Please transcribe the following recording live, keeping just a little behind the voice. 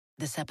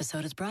This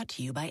episode is brought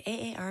to you by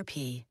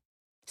AARP.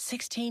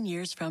 16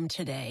 years from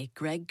today,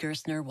 Greg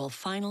Gerstner will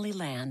finally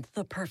land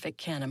the perfect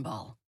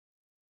cannonball.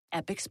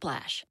 Epic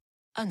splash.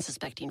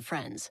 Unsuspecting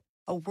friends.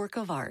 A work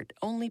of art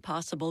only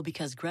possible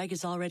because Greg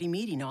is already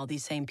meeting all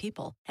these same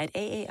people at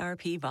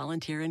AARP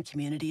volunteer and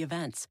community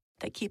events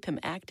that keep him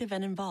active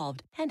and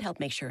involved and help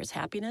make sure his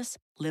happiness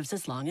lives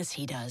as long as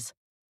he does.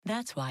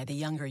 That's why the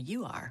younger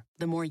you are,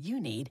 the more you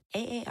need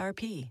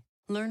AARP.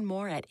 Learn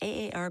more at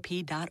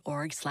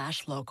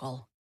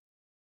aarp.org/local.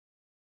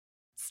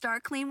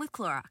 Start clean with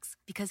Clorox,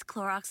 because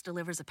Clorox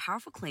delivers a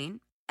powerful clean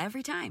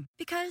every time.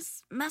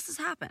 Because messes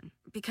happen.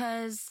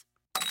 Because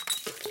I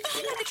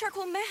got the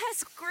charcoal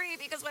mask. Great,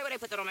 because why would I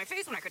put that on my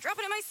face when I could drop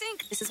it in my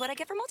sink? This is what I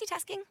get for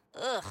multitasking.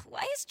 Ugh,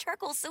 why is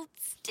charcoal so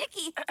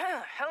sticky?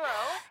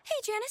 Hello?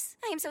 Hey, Janice.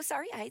 I am so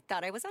sorry. I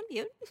thought I was on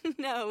mute.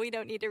 No, we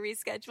don't need to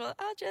reschedule.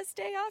 I'll just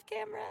stay off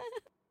camera.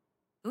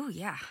 Ooh,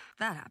 yeah,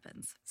 that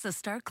happens. So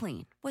start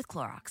clean with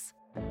Clorox.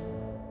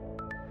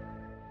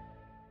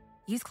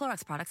 Use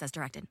Clorox products as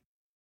directed.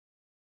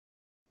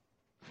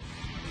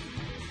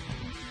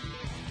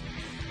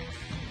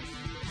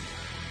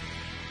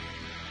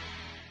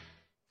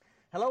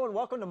 Hello and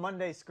welcome to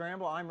Monday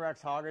Scramble. I'm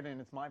Rex Hoggard,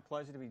 and it's my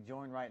pleasure to be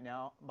joined right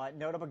now by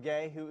Notah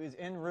Begay, who is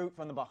en route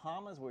from the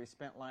Bahamas, where he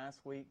spent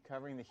last week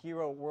covering the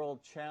Hero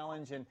World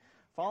Challenge and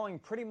following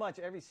pretty much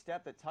every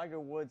step that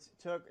Tiger Woods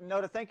took.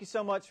 Notah, thank you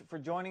so much for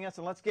joining us,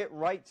 and let's get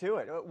right to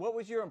it. What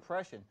was your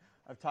impression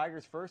of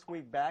Tiger's first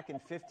week back in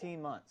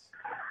 15 months?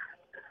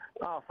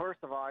 Oh, first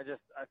of all, I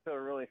feel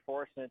really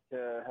fortunate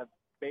to have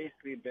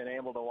basically been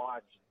able to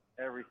watch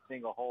every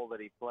single hole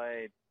that he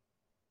played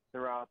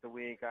throughout the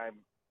week.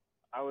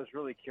 I was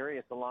really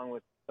curious, along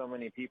with so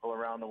many people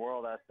around the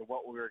world, as to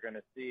what we were going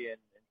to see.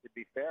 And to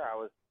be fair, I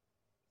was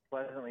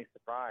pleasantly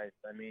surprised.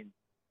 I mean,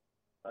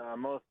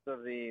 most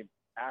of the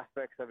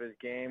aspects of his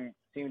game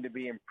seemed to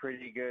be in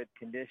pretty good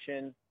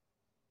condition.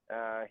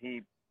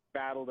 He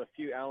battled a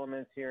few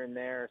elements here and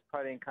there. His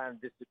putting kind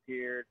of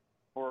disappeared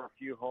for a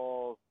few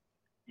holes.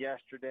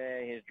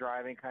 Yesterday, his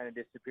driving kind of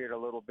disappeared a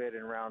little bit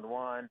in round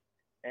one.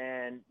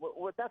 And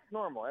that's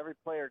normal. Every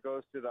player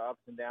goes through the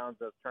ups and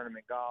downs of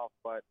tournament golf,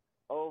 but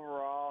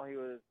overall, he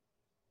was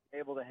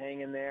able to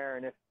hang in there,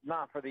 and if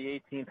not for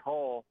the 18th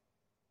hole,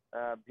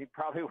 he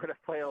probably would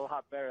have played a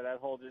lot better. That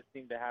hole just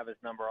seemed to have his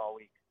number all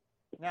week.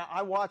 Now,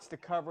 I watched the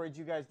coverage.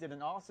 You guys did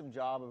an awesome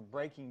job of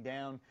breaking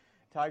down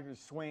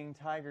Tiger's swing,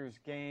 Tiger's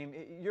game.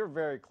 You're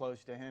very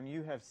close to him.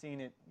 You have seen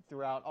it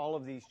throughout all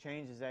of these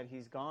changes that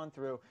he's gone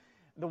through.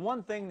 The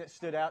one thing that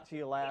stood out to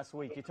you last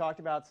week, you talked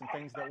about some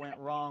things that went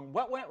wrong.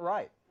 What went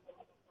right?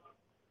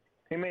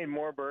 He made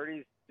more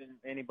birdies than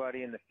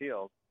anybody in the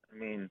field. I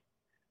mean,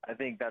 I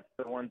think that's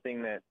the one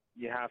thing that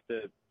you have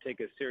to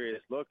take a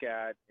serious look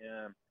at.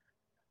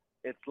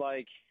 It's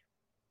like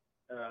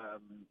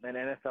an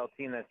NFL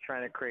team that's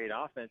trying to create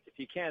offense. If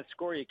you can't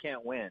score, you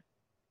can't win.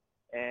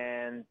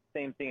 And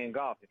same thing in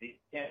golf. If you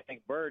can't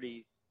make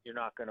birdies, you're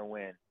not going to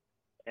win.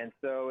 And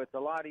so it's a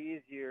lot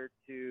easier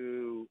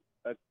to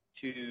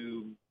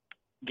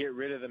get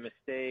rid of the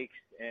mistakes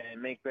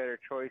and make better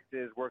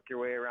choices, work your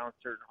way around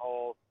certain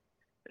holes,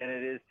 than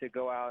it is to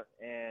go out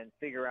and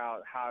figure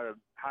out how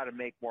to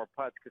make more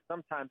putts, because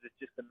sometimes it's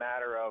just a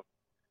matter of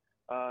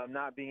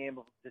not being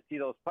able to see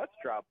those putts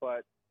drop.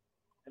 But,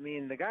 I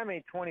mean, the guy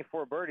made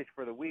 24 birdies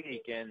for the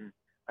week, and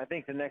I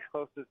think the next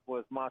closest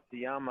was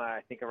Matsuyama,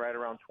 I think right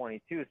around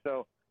 22.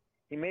 So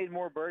he made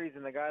more birdies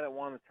than the guy that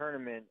won the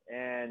tournament,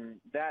 and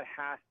that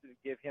has to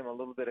give him a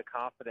little bit of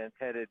confidence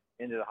headed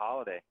into the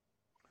holiday.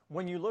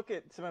 When you look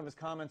at some of his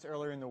comments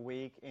earlier in the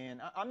week, and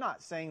I'm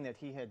not saying that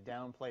he had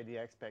downplayed the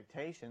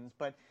expectations,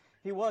 but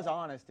he was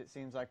honest, it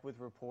seems like, with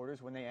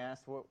reporters when they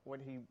asked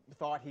what he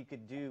thought he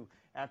could do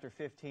after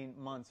 15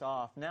 months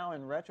off. Now,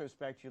 in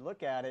retrospect, you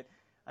look at it,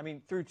 I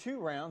mean, through 2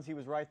 rounds, he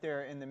was right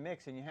there in the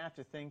mix, and you have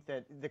to think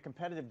that the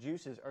competitive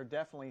juices are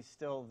definitely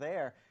still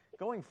there.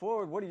 Going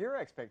forward, what are your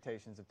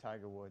expectations of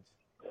Tiger Woods?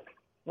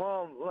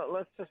 Well,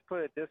 let's just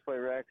put it this way,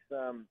 Rex.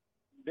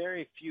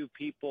 Very few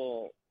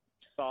people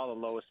saw the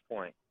lowest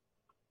point.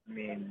 I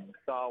mean,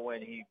 saw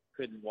when he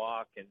couldn't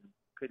walk and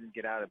couldn't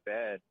get out of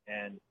bed,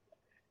 and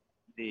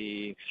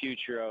the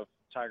future of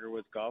Tiger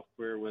Woods' golf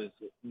career was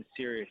in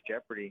serious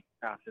jeopardy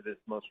after this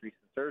most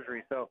recent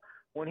surgery. So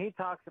when he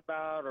talks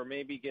about, or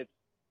maybe gets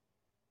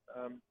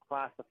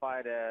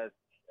classified as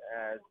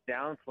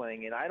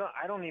downplaying it, I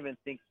don't even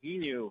think he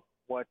knew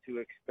what to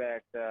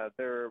expect.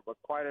 There were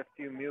quite a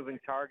few moving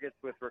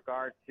targets with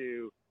regard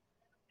to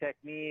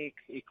technique,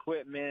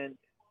 equipment,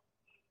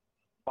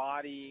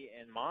 body,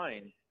 and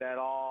mind that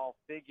all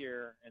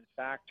figure and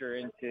factor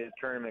into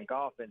tournament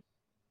golf. And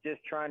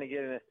just trying to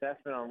get an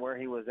assessment on where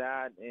he was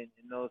at in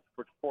those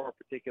 4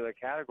 particular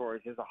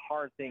categories is a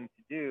hard thing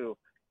to do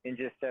in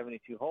just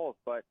 72 holes.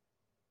 But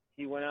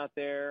he went out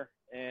there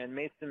and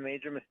made some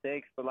major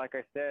mistakes, but like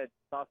I said,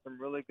 saw some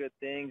really good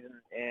things.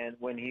 And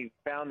when he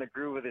found the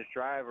groove with his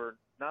driver,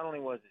 not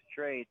only was it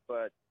straight,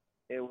 but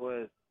it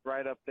was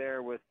right up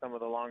there with some of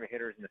the longer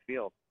hitters in the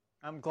field.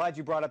 I'm glad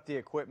you brought up the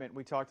equipment.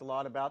 We talked a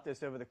lot about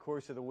this over the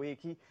course of the week.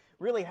 He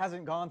really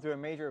hasn't gone through a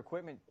major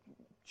equipment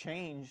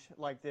change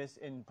like this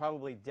in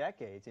probably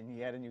decades. And he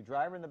had a new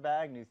driver in the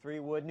bag, new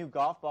 3-wood, new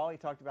golf ball. He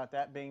talked about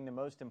that being the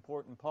most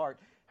important part.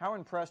 How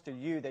impressed are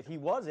you that he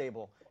was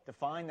able to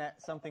find that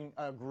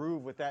a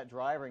groove with that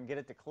driver and get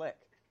it to click?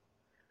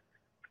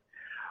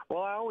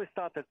 Well, I always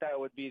thought that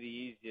would be the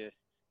easiest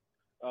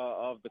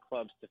of the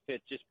clubs to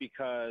fit, just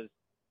because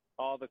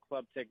all the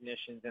club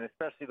technicians, and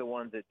especially the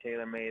ones at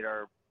TaylorMade,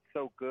 are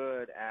so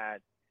good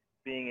at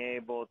being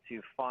able to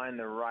find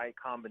the right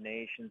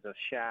combinations of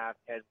shaft,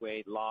 head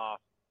weight,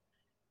 loft,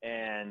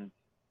 and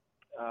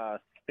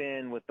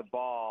spin with the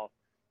ball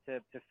to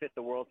fit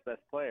the world's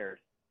best players.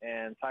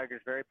 And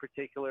Tiger's very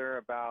particular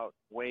about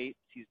weight.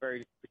 He's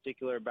very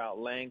particular about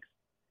length.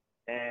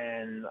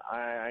 And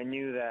I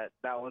knew that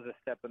was a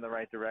step in the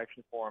right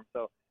direction for him.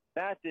 So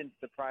that didn't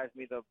surprise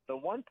me. The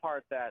one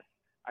part that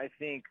I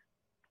think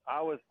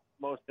I was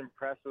most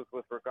impressed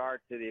with regard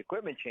to the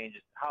equipment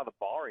changes, how the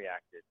ball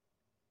reacted.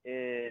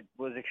 It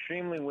was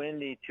extremely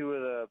windy 2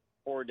 of the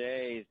 4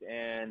 days,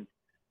 and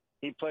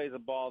he plays a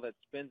ball that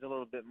spins a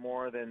little bit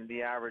more than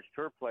the average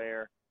tour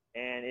player,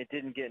 and it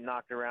didn't get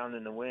knocked around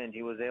in the wind.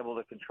 He was able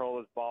to control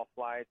his ball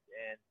flights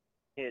and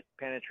hit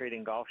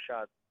penetrating golf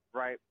shots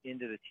right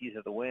into the teeth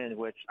of the wind,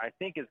 which I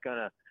think is going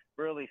to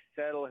really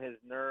settle his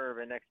nerve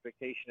and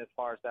expectation as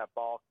far as that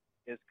ball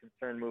is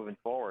concerned moving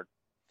forward.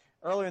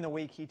 Earlier in the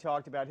week, he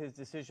talked about his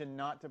decision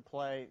not to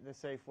play the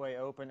Safeway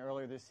Open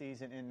earlier this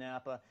season in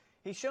Napa.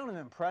 He's shown an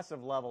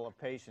impressive level of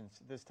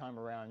patience this time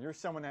around. You're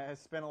someone that has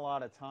spent a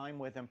lot of time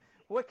with him.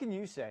 What can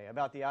you say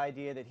about the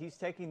idea that he's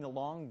taking the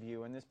long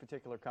view in this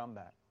particular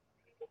comeback?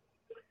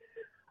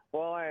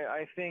 Well,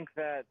 I think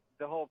that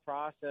the whole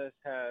process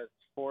has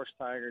forced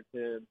Tiger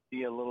to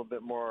be a little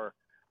bit more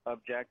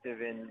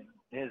objective in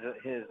his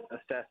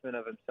assessment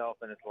of himself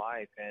and his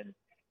life. And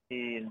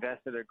he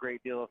invested a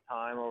great deal of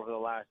time over the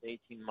last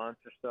 18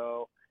 months or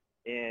so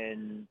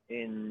in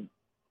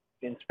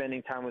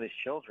spending time with his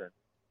children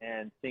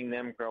and seeing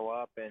them grow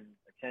up and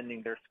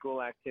attending their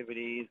school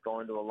activities,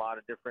 going to a lot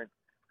of different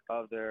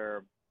of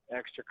their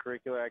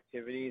extracurricular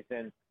activities.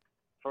 And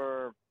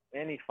for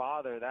any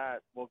father,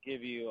 that will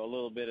give you a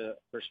little bit of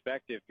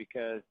perspective,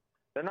 because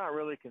they're not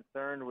really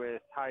concerned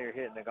with how you're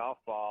hitting the golf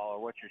ball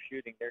or what you're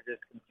shooting. They're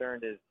just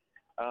concerned is,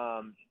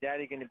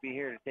 Daddy going to be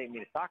here to take me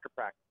to soccer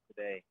practice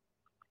today?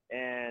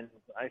 And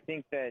I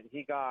think that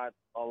he got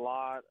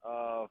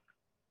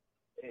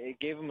it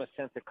gave him a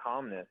sense of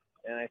calmness.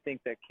 And I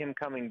think that Kim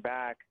coming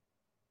back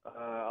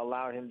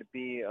allowed him to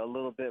be a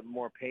little bit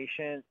more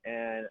patient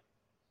and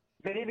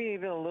maybe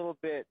even a little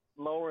bit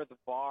lower the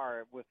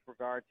bar with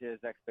regard to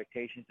his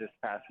expectations this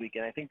past week.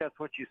 And I think that's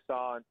what you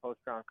saw in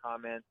post-round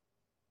comments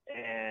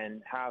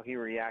and how he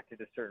reacted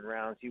to certain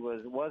rounds. He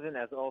wasn't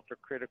as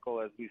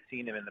ultra-critical as we've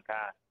seen him in the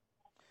past.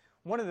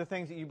 One of the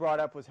things that you brought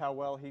up was how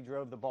well he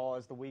drove the ball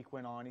as the week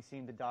went on. He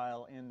seemed to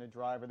dial in the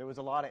driver. There was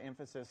a lot of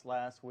emphasis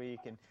last week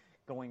and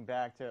going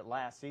back to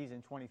last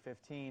season,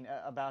 2015,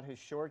 about his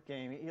short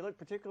game. He looked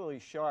particularly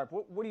sharp.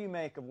 What do you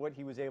make of what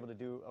he was able to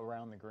do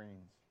around the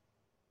greens?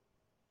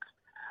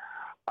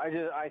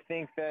 I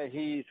think that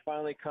he's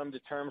finally come to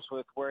terms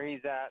with where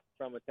he's at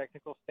from a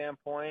technical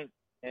standpoint.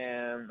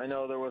 And I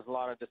know there was a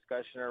lot of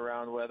discussion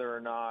around whether or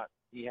not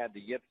he had the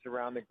yips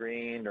around the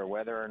green or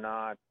whether or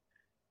not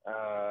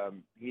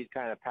he'd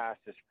kind of passed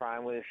his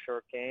prime with his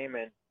short game.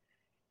 And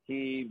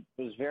he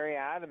was very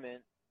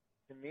adamant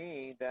to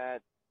me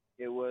that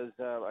it was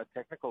a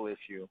technical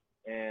issue.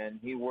 And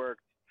he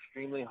worked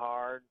extremely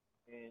hard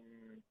in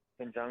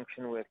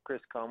conjunction with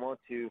Chris Como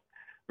to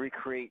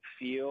recreate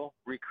feel,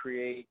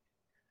 recreate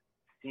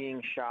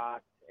seeing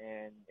shots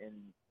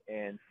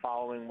and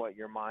following what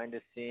your mind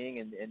is seeing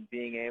and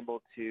being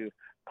able to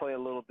play a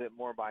little bit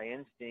more by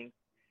instinct,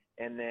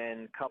 and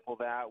then couple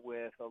that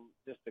with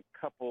just a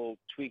couple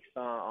tweaks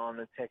on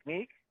the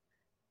technique.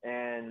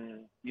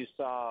 And you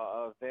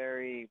saw a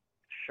very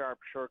sharp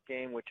short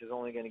game, which is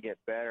only going to get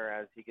better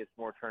as he gets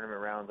more tournament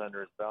rounds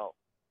under his belt.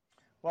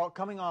 Well,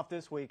 coming off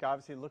this week,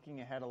 obviously looking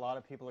ahead, a lot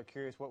of people are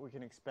curious what we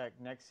can expect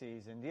next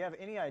season. Do you have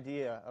any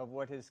idea of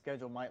what his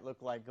schedule might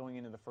look like going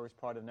into the first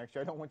part of next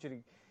year? I don't want you to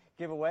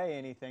give away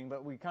anything,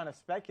 but we kind of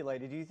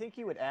speculated. Do you think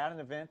he would add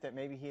an event that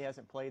maybe he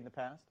hasn't played in the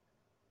past?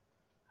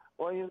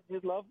 Well,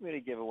 you'd love me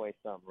to give away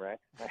some, Rex.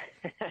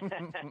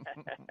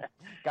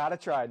 Gotta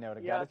try,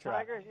 Nota. Gotta try.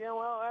 Tiger's. Yeah,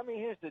 well, I mean,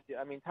 here's the deal.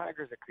 I mean,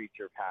 Tiger's a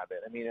creature of habit.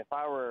 I mean, if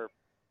I were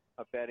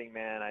a betting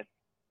man, I'd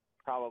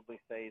probably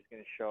say he's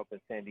going to show up in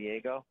San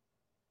Diego.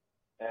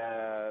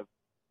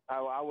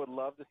 I would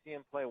love to see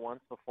him play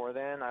once before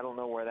then. I don't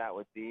know where that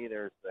would be.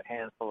 There's a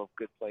handful of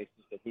good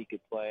places that he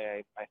could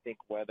play. I think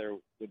weather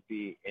would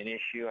be an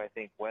issue. I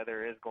think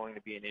weather is going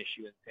to be an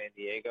issue in San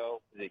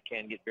Diego because it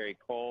can get very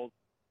cold.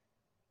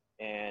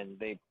 And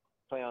they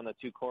play on the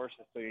two courses,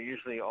 so you're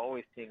usually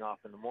always teeing off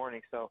in the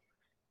morning. So,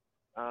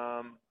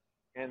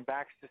 and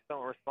backs just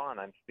don't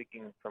respond. I'm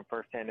speaking from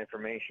firsthand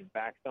information.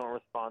 Backs don't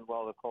respond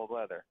well to cold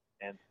weather.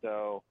 And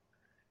so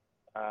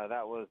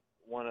that was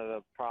one of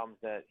the problems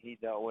that he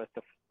dealt with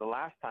the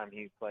last time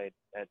he played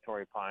at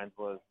Torrey Pines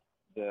was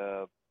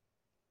the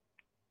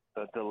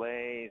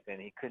delays,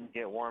 and he couldn't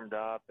get warmed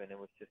up, and it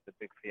was just a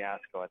big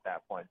fiasco at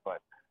that point. But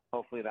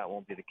hopefully that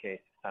won't be the case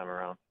this time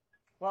around.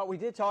 Well, we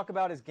did talk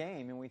about his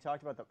game, and we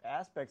talked about the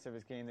aspects of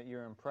his game that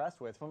you're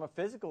impressed with. From a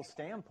physical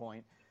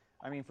standpoint,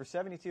 I mean, for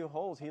 72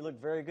 holes, he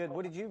looked very good.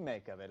 What did you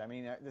make of it? I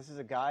mean, this is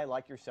a guy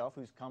like yourself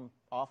who's come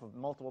off of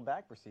multiple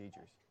back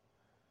procedures.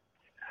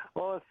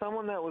 Well, as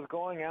someone that was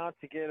going out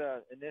to get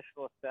an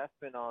initial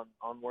assessment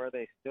on where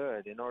they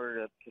stood, in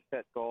order to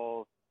set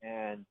goals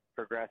and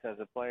progress as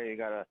a player, you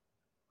got to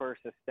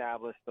first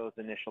establish those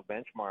initial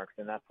benchmarks,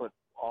 and that's what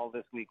all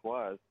this week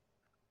was.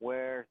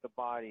 Where's the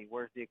body?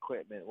 Where's the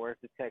equipment? Where's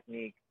the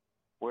technique?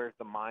 Where's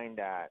the mind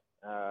at?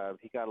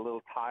 He got a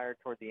little tired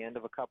toward the end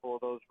of a couple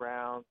of those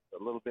rounds.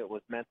 A little bit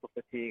was mental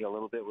fatigue, a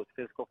little bit was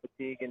physical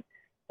fatigue, and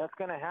that's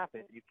going to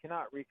happen. You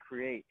cannot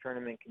recreate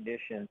tournament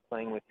conditions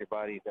playing with your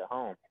buddies at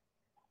home.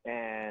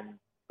 And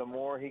the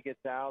more he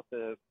gets out,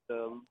 the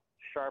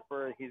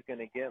sharper he's going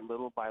to get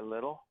little by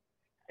little.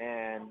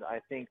 And I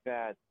think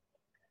that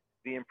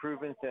the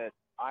improvements that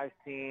I've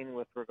seen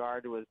with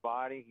regard to his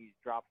body, he's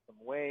dropped some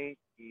weight,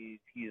 he's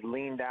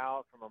leaned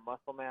out from a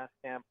muscle mass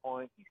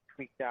standpoint, he's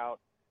tweaked out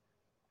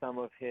some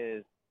of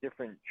his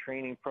different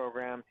training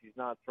programs. He's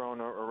not throwing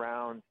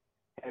around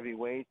heavy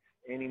weights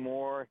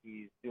anymore.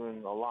 He's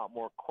doing a lot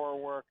more core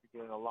work.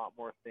 He's doing a lot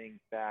more things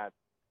that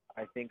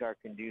I think are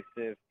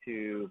conducive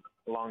to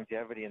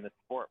longevity in the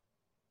sport.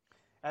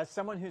 As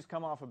someone who's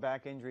come off of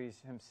back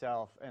injuries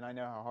himself, and I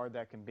know how hard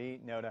that can be,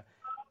 Notah,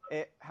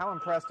 how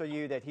impressed are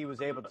you that he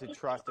was able to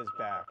trust his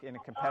back in a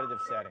competitive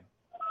setting?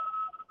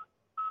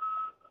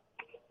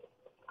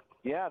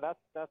 Yeah,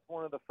 that's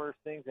one of the first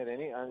things that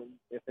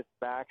if it's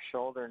back,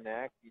 shoulder,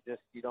 neck,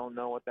 you don't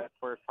know what that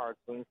first hard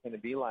swing's going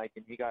to be like,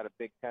 and he got a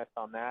big test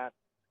on that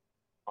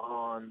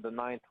on the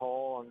 9th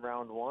hole on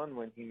round 1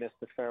 when he missed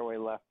the fairway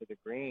left of the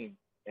green,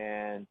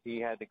 and he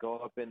had to go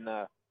up in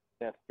that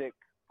thick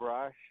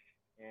brush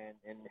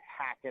and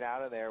hack it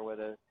out of there with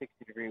a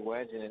 60-degree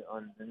wedge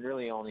and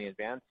really only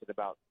advanced it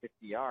about 50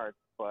 yards.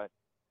 But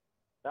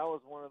that was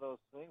one of those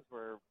swings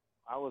where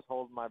I was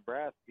holding my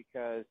breath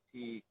because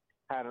he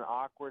had an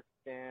awkward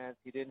stance.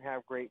 He didn't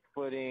have great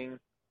footing,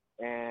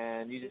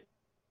 and you just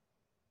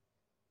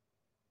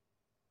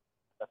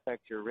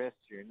affect your wrist,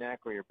 your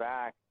neck, or your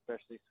back,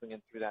 especially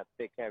swinging through that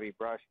thick, heavy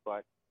brush.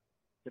 But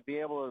to be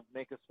able to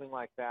make a swing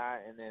like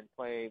that and then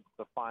play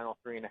the final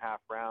 3.5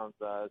 rounds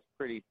is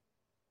pretty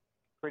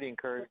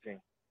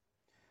encouraging.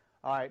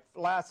 All right,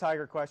 last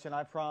Tiger question,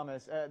 I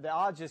promise. The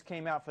odds just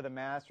came out for the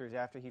Masters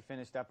after he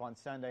finished up on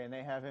Sunday, and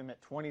they have him at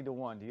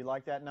 20-1. Do you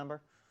like that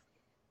number?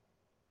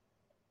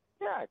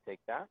 Yeah, I take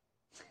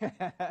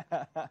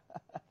that.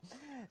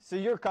 So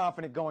you're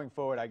confident going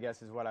forward, I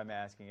guess, is what I'm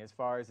asking, as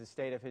far as the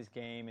state of his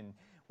game and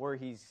where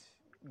he's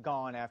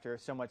gone after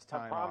so much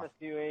time off. I promise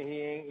you,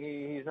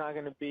 he's not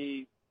going to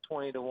be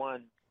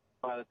 20-1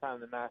 by the time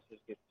the Masters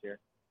gets here.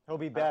 He'll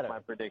be better. That's my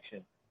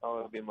prediction. Oh,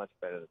 it'll be much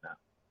better than that.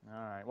 All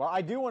right. Well,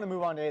 I do want to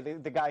move on to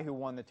the guy who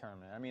won the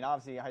tournament. I mean,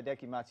 obviously,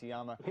 Hideki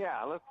Matsuyama.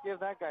 Yeah, let's give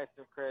that guy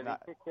some credit.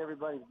 He kicked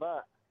everybody's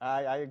butt.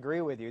 I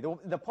agree with you.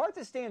 The part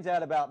that stands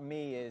out about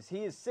me is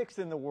he is 6th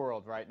in the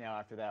world right now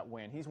after that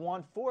win. He's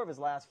won 4 of his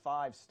last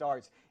 5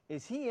 starts.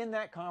 Is he in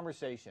that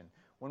conversation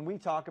when we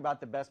talk about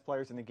the best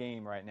players in the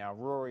game right now,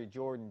 Rory,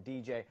 Jordan,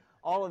 DJ,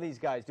 all of these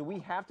guys? Do we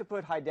have to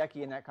put Hideki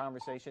in that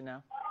conversation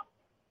now?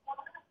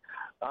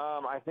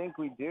 I think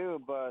we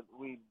do, but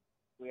we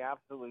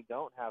absolutely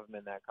don't have him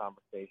in that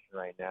conversation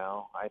right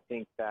now. I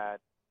think that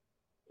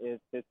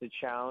it's a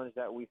challenge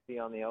that we see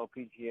on the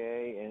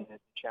LPGA, and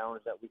it's a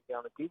challenge that we see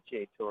on the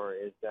PGA Tour,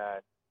 is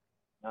that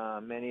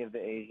many of the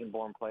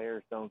Asian-born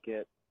players don't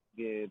get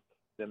the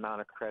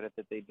amount of credit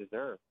that they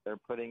deserve. They're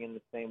putting in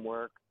the same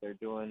work. They're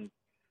doing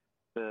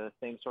the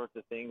same sorts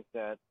of things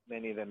that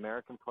many of the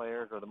American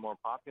players or the more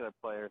popular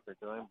players are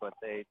doing, but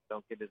they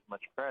don't get as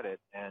much credit.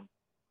 And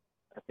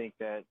I think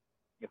that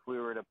if we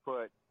were to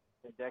put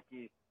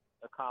Hideki's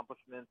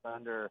accomplishments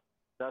under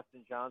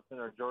Dustin Johnson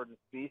or Jordan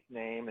Spieth's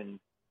name and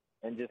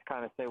just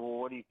kind of say, well,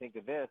 what do you think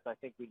of this? I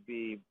think we'd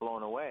be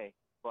blown away.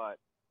 But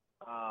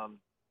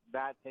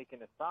that taken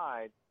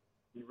aside,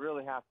 you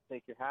really have to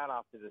take your hat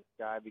off to this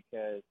guy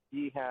because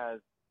he has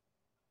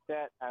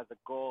set as a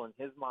goal in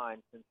his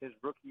mind since his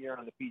rookie year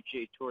on the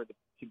PGA Tour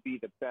to be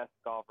the best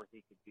golfer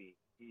he could be.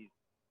 He's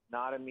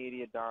not a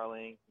media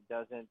darling. He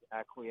doesn't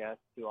acquiesce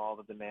to all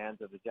the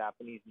demands of the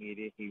Japanese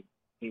media.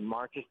 He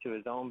marches to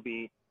his own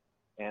beat,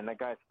 and that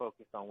guy's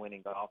focused on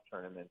winning golf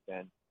tournaments,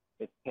 and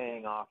it's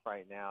paying off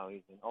right now.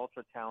 He's an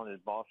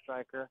ultra-talented ball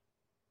striker,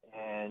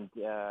 and,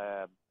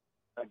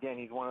 again,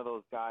 he's one of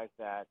those guys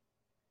that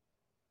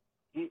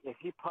if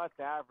he putts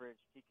average,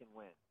 he can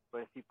win.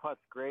 But if he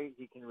putts great,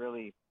 he can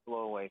really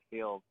blow away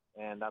fields,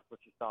 and that's what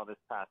you saw this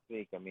past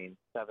week. I mean,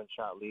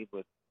 7-shot lead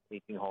with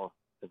 18 holes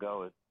to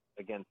go is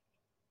against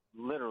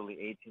literally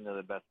 18 of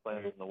the best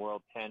players in the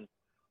world, 10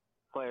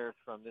 players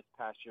from this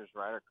past year's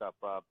Ryder Cup.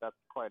 That's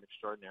quite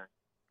extraordinary.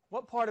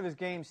 What part of his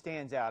game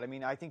stands out? I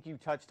mean, I think you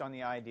touched on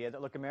the idea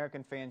that, look,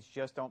 American fans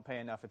just don't pay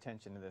enough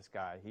attention to this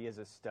guy. He is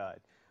a stud.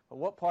 But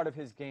what part of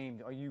his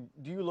game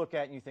do you look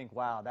at and you think,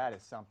 wow, that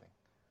is something?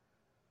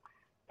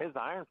 His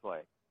iron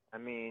play. I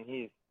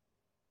mean,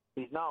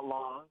 he's not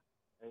long.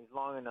 He's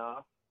long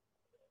enough.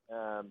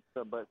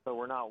 So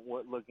we're not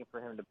looking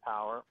for him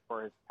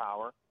for his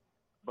power.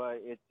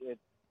 But it's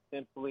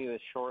simply the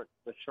shorts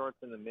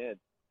and the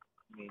mids.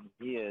 I mean,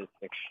 he is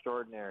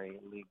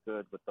extraordinarily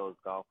good with those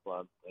golf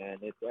clubs, and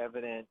it's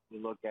evident.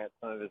 You look at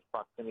some of his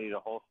proximity to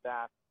hole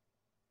stats,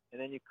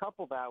 and then you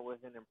couple that with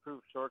an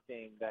improved short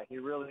game that he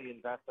really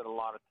invested a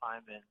lot of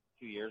time in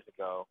 2 years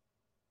ago,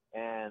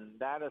 and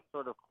that has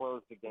sort of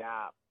closed the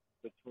gap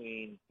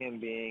between him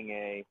being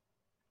a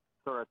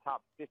sort of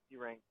top 50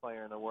 ranked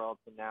player in the world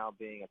to now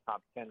being a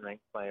top 10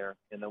 ranked player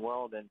in the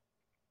world. And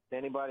to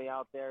anybody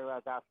out there who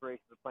has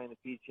aspirations of playing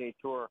the PGA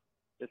Tour,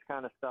 this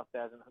kind of stuff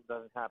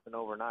doesn't happen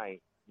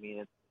overnight. I mean,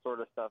 it's the sort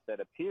of stuff that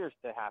appears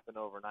to happen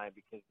overnight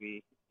because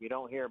we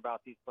don't hear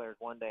about these players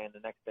one day and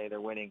the next day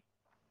they're winning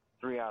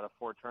 3 out of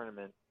 4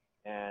 tournaments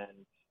and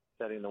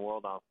setting the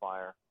world on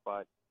fire.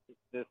 But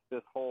this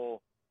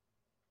whole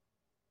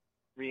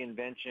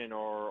reinvention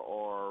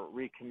or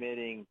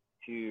recommitting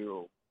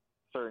to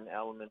certain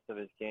elements of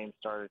his game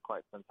started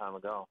quite some time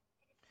ago.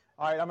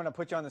 All right, I'm going to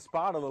put you on the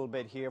spot a little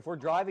bit here. If we're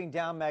driving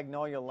down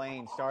Magnolia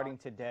Lane starting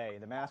today,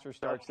 the Masters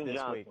starts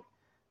this week.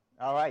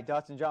 All right,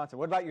 Dustin Johnson.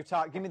 What about your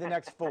top? Give me the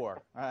next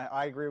 4.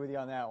 I agree with you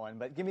on that one,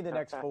 but give me the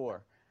next 4.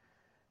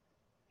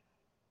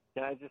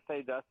 Can I just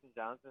say Dustin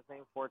Johnson's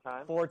name 4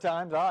 times? 4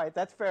 times? All right,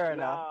 that's fair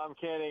enough. No,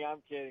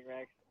 I'm kidding,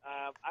 Rex.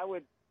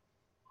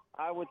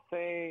 I would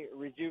say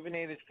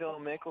rejuvenated Phil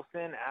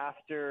Mickelson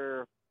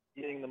after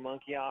getting the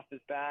monkey off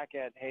his back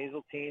at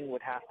Hazeltine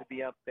would have to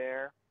be up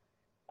there.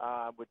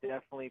 Would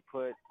definitely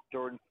put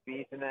Jordan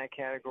Spieth in that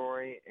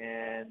category,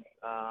 and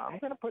I'm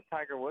going to put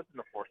Tiger Woods in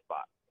the 4th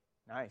spot.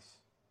 Nice.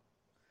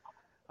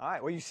 All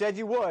right. Well, you said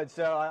you would,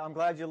 so I'm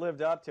glad you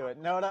lived up to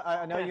it. Noda,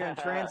 I know you're in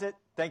transit.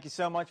 Thank you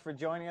so much for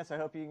joining us. I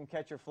hope you can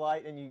catch your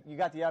flight, and you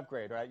got the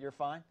upgrade, right? You're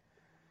fine?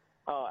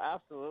 Oh,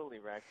 absolutely,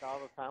 Rex. All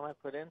the time I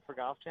put in for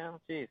Golf Channel,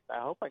 geez, I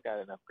hope I got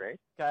an upgrade.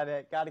 Got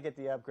to get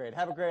the upgrade.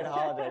 Have a great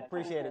holiday.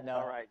 Appreciate it,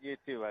 Noah. All right, you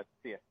too.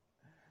 See you.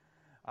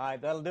 All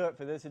right, that'll do it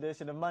for this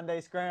edition of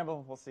Monday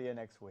Scramble. We'll see you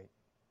next week.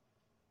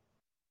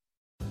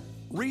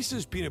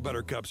 Reese's Peanut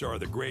Butter Cups are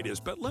the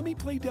greatest, but let me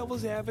play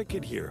devil's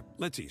advocate here.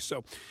 Let's see.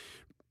 So,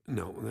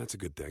 no, that's a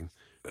good thing.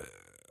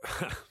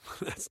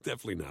 That's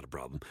definitely not a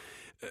problem.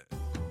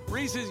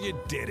 Reese's, you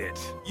did it.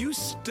 You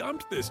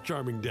stumped this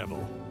charming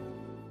devil.